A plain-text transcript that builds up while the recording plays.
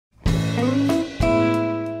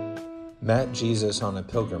Met Jesus on a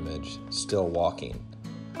pilgrimage, still walking.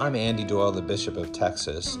 I'm Andy Doyle, the Bishop of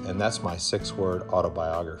Texas, and that's my 6-word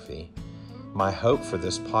autobiography. My hope for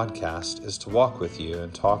this podcast is to walk with you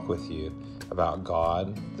and talk with you about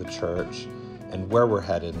God, the church, and where we're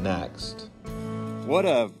headed next. What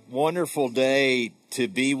a wonderful day to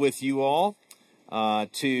be with you all,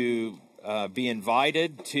 to be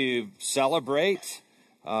invited to celebrate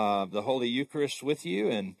the Holy Eucharist with you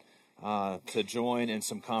and to join in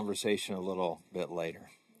some conversation a little bit later.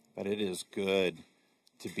 But it is good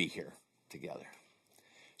to be here together.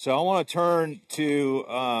 So I want to turn to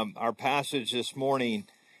our passage this morning.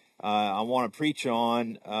 I want to preach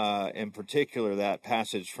on, in particular, that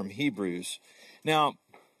passage from Hebrews. Now,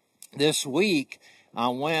 this week, I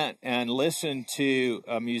went and listened to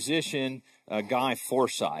a musician, Guy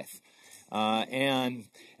Forsyth. And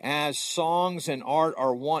as songs and art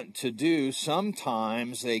are wont to do,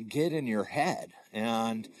 sometimes they get in your head.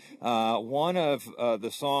 And one of the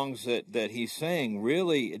songs that he sang,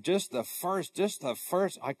 really, just the first,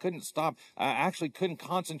 I couldn't stop. I actually couldn't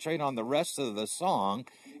concentrate on the rest of the song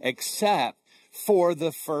except for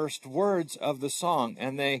the first words of the song.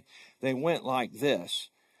 And they went like this: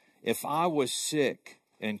 if I was sick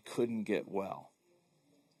and couldn't get well.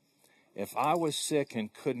 If I was sick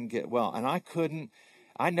and couldn't get well, and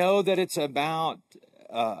I know that it's about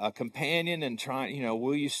a companion and trying,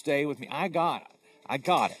 will you stay with me? I got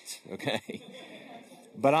it, okay?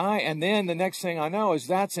 And then the next thing I know is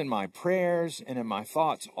that's in my prayers and in my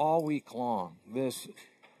thoughts all week long.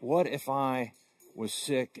 What if I was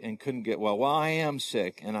sick and couldn't get well? Well, I am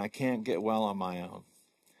sick and I can't get well on my own.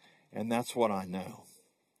 And that's what I know.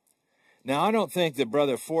 Now, I don't think that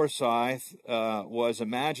Brother Forsyth was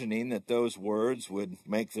imagining that those words would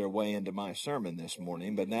make their way into my sermon this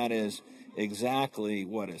morning, but that is exactly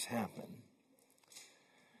what has happened.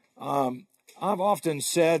 I've often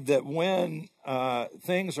said that when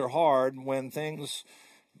things are hard, when things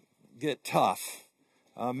get tough,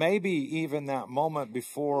 maybe even that moment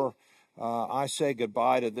before I say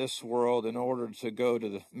goodbye to this world in order to go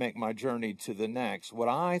to make my journey to the next, what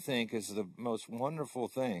I think is the most wonderful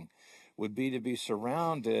thing would be to be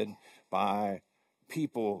surrounded by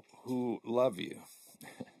people who love you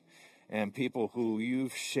and people who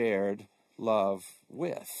you've shared love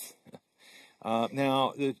with.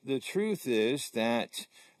 Now, the truth is that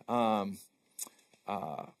not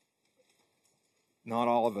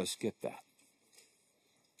all of us get that.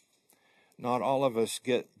 Not all of us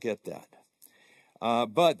get that.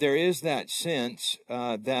 But there is that sense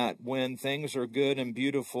that when things are good and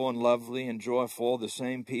beautiful and lovely and joyful, the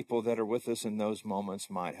same people that are with us in those moments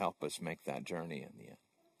might help us make that journey in the end.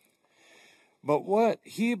 But what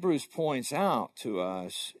Hebrews points out to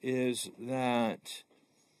us is that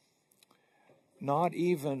not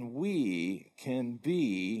even we can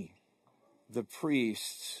be the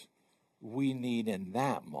priests we need in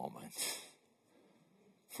that moment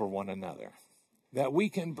for one another. That we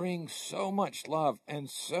can bring so much love and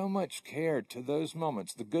so much care to those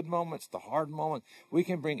moments, the good moments, the hard moments. We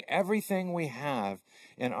can bring everything we have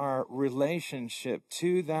in our relationship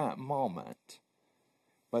to that moment.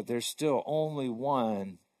 But there's still only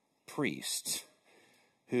one priest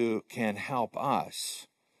who can help us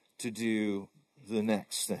to do the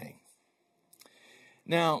next thing.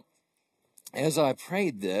 Now, as I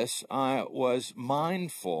prayed this, I was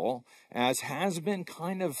mindful, as has been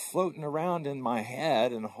kind of floating around in my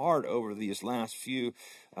head and heart over these last few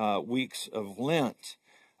weeks of Lent,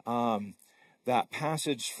 that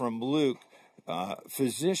passage from Luke,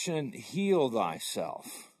 physician, heal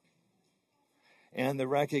thyself. And the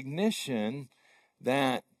recognition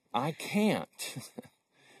that I can't,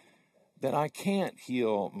 that I can't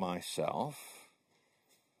heal myself.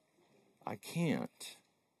 I can't.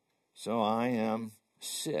 So I am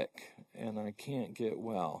sick and I can't get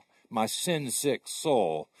well. My sin-sick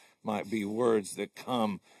soul might be words that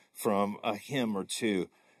come from a hymn or two.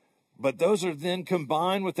 But those are then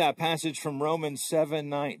combined with that passage from Romans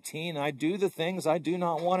 7:19. I do the things I do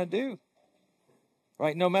not want to do.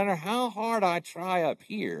 Right? No matter how hard I try up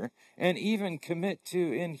here and even commit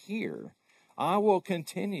to in here, I will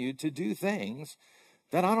continue to do things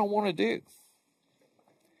that I don't want to do.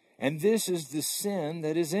 And this is the sin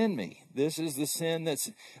that is in me. This is the sin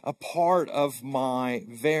that's a part of my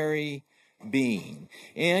very being.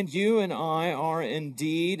 And you and I are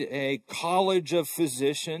indeed a college of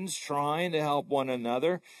physicians trying to help one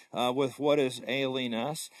another with what is ailing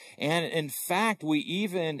us. And in fact, we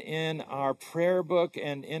even in our prayer book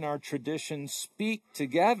and in our tradition speak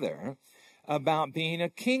together about being a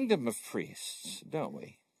kingdom of priests, don't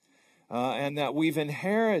we? And that we've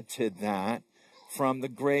inherited that from the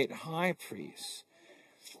great high priest.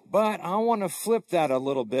 But I want to flip that a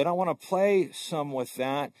little bit. I want to play some with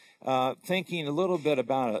that, thinking a little bit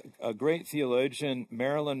about a great theologian,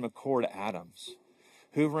 Marilyn McCord Adams,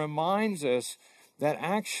 who reminds us that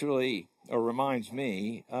actually, or reminds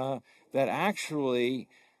me,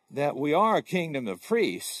 that we are a kingdom of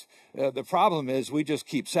priests. The problem is we just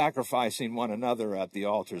keep sacrificing one another at the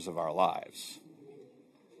altars of our lives,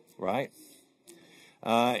 right?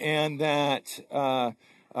 And that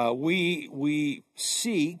we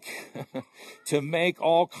seek to make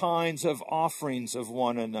all kinds of offerings of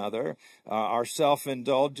one another, our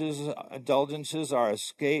self-indulgences, our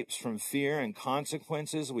escapes from fear and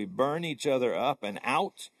consequences. We burn each other up and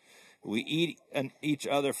out. We eat each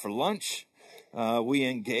other for lunch. We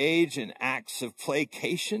engage in acts of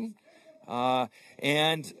placation.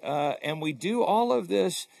 And we do all of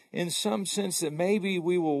this in some sense that maybe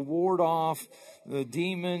we will ward off the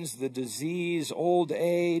demons, the disease, old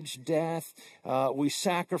age, death. We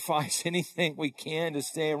sacrifice anything we can to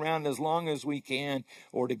stay around as long as we can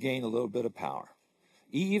or to gain a little bit of power.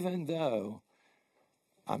 Even though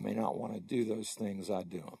I may not want to do those things, I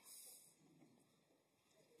do them.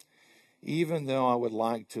 Even though I would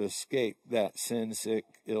like to escape that sin-sick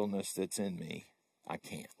illness that's in me, I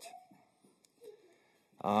can't.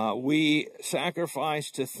 We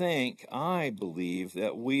sacrifice to think, I believe,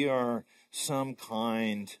 that we are some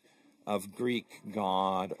kind of Greek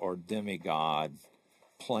god or demigod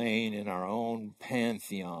playing in our own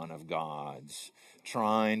pantheon of gods,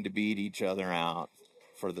 trying to beat each other out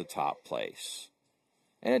for the top place.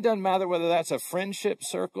 And it doesn't matter whether that's a friendship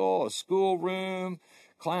circle, a schoolroom,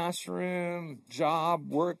 classroom, job,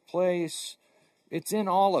 workplace. It's in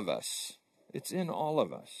all of us. It's in all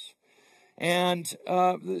of us. And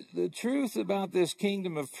the truth about this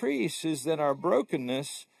kingdom of priests is that our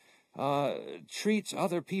brokenness treats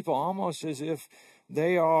other people almost as if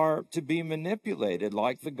they are to be manipulated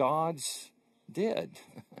like the gods did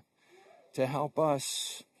to help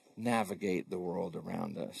us navigate the world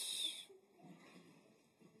around us.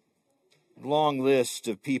 Long list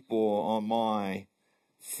of people on my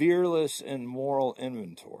fearless and moral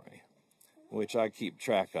inventory, which I keep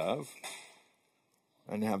track of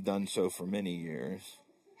and have done so for many years,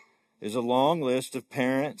 is a long list of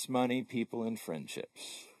parents, money, people, and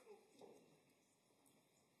friendships.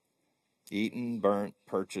 Eaten, burnt,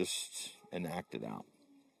 purchased, and acted out.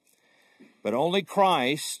 But only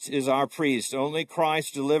Christ is our priest. Only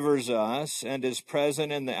Christ delivers us and is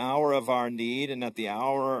present in the hour of our need and at the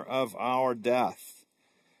hour of our death.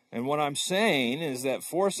 And what I'm saying is that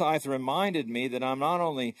Forsyth reminded me that I'm not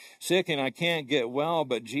only sick and I can't get well,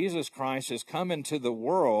 but Jesus Christ has come into the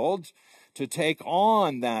world to take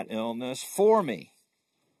on that illness for me.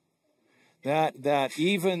 That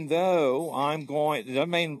even though it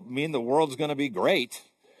doesn't mean the world's going to be great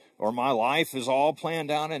or my life is all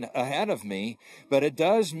planned out and ahead of me, but it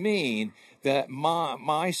does mean that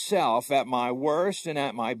myself at my worst and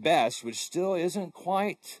at my best, which still isn't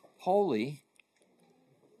quite holy,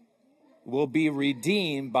 will be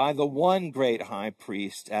redeemed by the one great high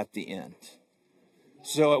priest at the end.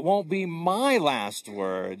 So it won't be my last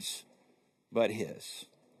words, but his,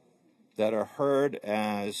 that are heard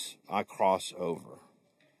as I cross over.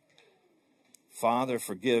 Father,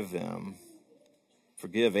 forgive them.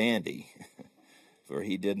 Forgive Andy, for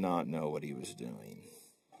he did not know what he was doing.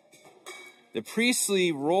 The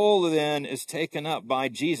priestly role then is taken up by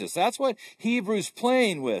Jesus. That's what Hebrews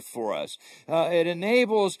playing with for us. It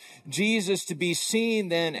enables Jesus to be seen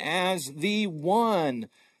then as the one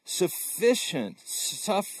sufficient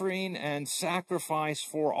suffering and sacrifice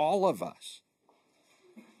for all of us.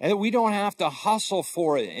 And we don't have to hustle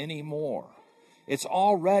for it anymore. It's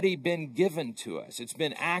already been given to us. It's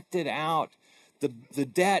been acted out. The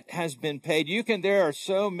debt has been paid. There are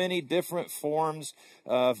so many different forms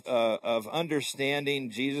of understanding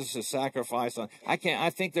Jesus' sacrifice. I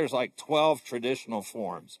think there's like 12 traditional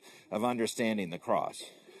forms of understanding the cross.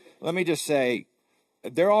 Let me just say,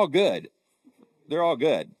 they're all good. They're all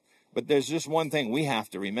good. But there's just one thing we have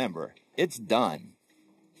to remember. It's done.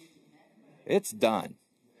 It's done.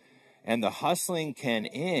 And the hustling can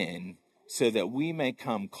end so that we may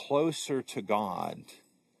come closer to God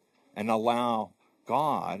and allow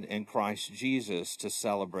God and Christ Jesus to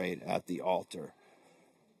celebrate at the altar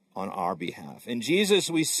on our behalf. In Jesus,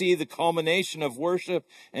 we see the culmination of worship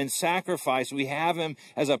and sacrifice. We have him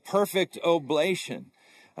as a perfect oblation,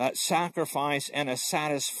 sacrifice, and a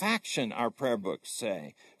satisfaction, our prayer books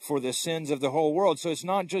say, for the sins of the whole world. So it's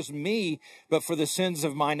not just me, but for the sins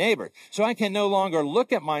of my neighbor. So I can no longer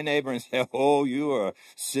look at my neighbor and say, oh, you are a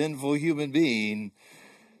sinful human being.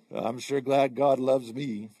 I'm sure glad God loves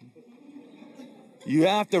me. You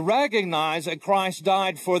have to recognize that Christ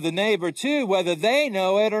died for the neighbor too, whether they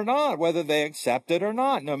know it or not, whether they accept it or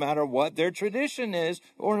not, no matter what their tradition is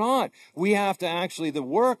or not. We have to actually, the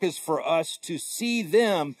work is for us to see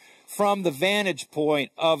them from the vantage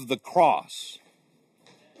point of the cross.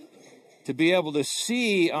 To be able to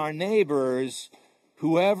see our neighbors,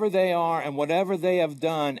 whoever they are and whatever they have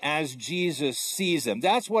done, as Jesus sees them.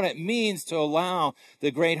 That's what it means to allow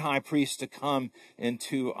the great high priest to come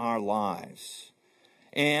into our lives.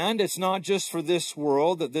 And it's not just for this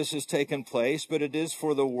world that this has taken place, but it is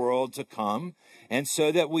for the world to come. And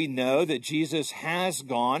so that we know that Jesus has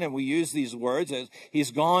gone, and we use these words as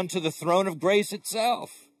he's gone to the throne of grace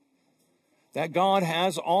itself. That God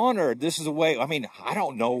has honored. This is a way, I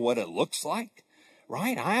don't know what it looks like,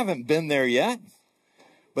 right? I haven't been there yet.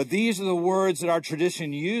 But these are the words that our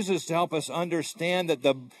tradition uses to help us understand that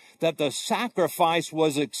the sacrifice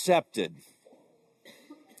was accepted.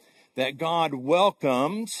 That God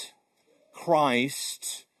welcomed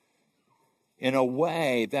Christ in a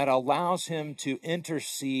way that allows him to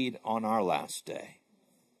intercede on our last day.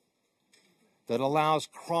 That allows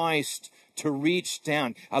Christ to reach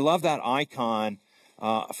down. I love that icon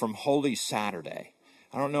from Holy Saturday.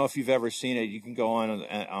 I don't know if you've ever seen it. You can go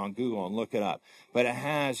on Google and look it up. But it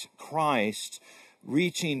has Christ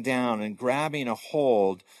reaching down and grabbing a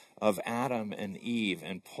hold of Adam and Eve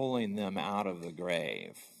and pulling them out of the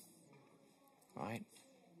grave. Right?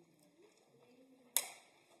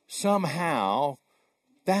 Somehow,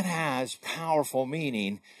 that has powerful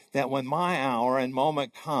meaning that when my hour and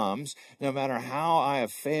moment comes, no matter how I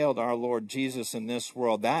have failed our Lord Jesus in this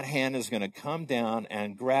world, that hand is going to come down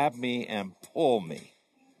and grab me and pull me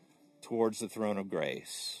towards the throne of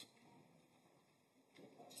grace.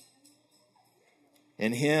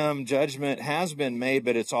 In him, judgment has been made,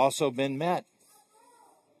 but it's also been met.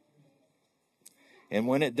 And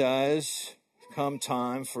when it does come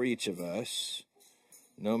time for each of us,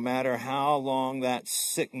 no matter how long that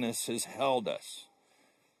sickness has held us,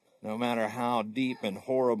 no matter how deep and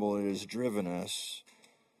horrible it has driven us,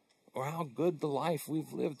 or how good the life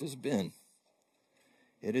we've lived has been,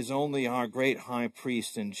 it is only our great high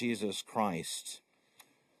priest in Jesus Christ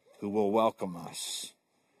who will welcome us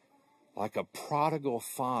like a prodigal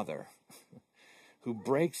father who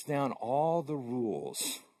breaks down all the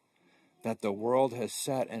rules that the world has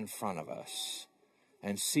set in front of us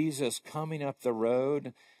and sees us coming up the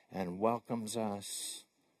road and welcomes us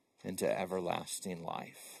into everlasting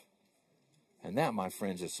life. And that, my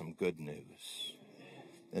friends, is some good news.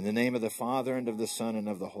 In the name of the Father, and of the Son, and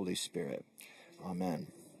of the Holy Spirit.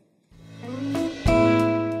 Amen.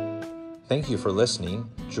 Thank you for listening.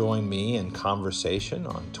 Join me in conversation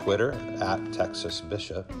on Twitter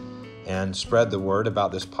 @TexasBishop, and spread the word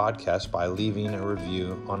about this podcast by leaving a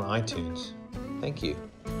review on iTunes. Thank you.